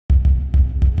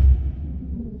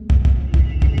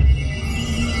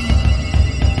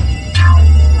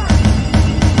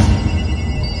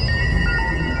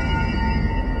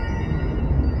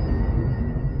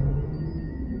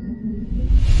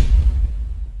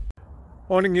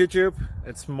Morning YouTube,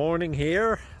 it's morning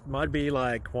here. It might be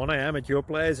like 1 a.m. at your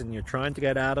place and you're trying to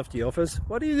get out of the office.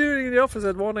 What are you doing in the office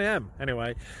at 1 a.m?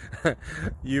 Anyway,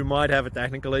 you might have a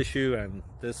technical issue and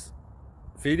this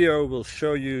video will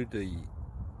show you the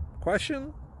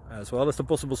question as well as the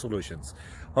possible solutions.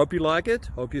 Hope you like it,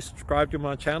 hope you subscribe to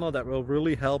my channel. That will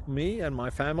really help me and my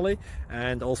family,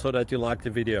 and also that you like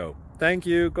the video. Thank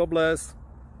you, God bless.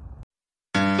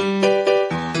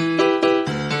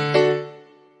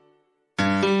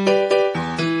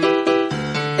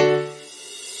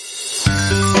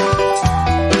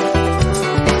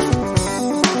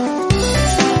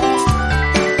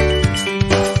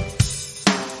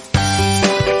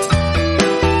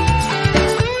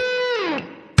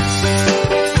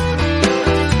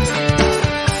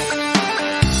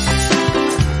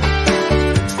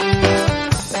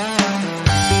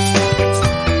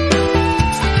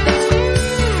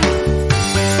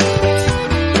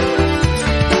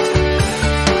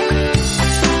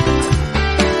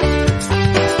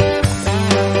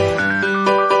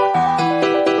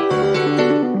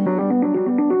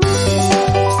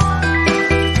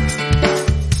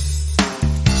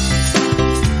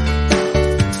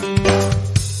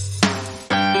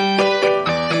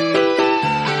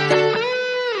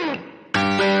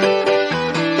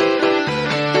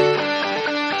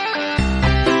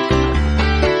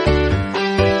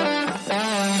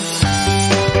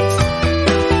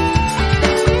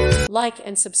 Like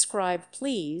and subscribe,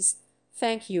 please.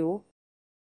 Thank you.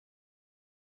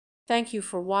 Thank you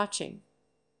for watching.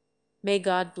 May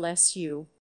God bless you.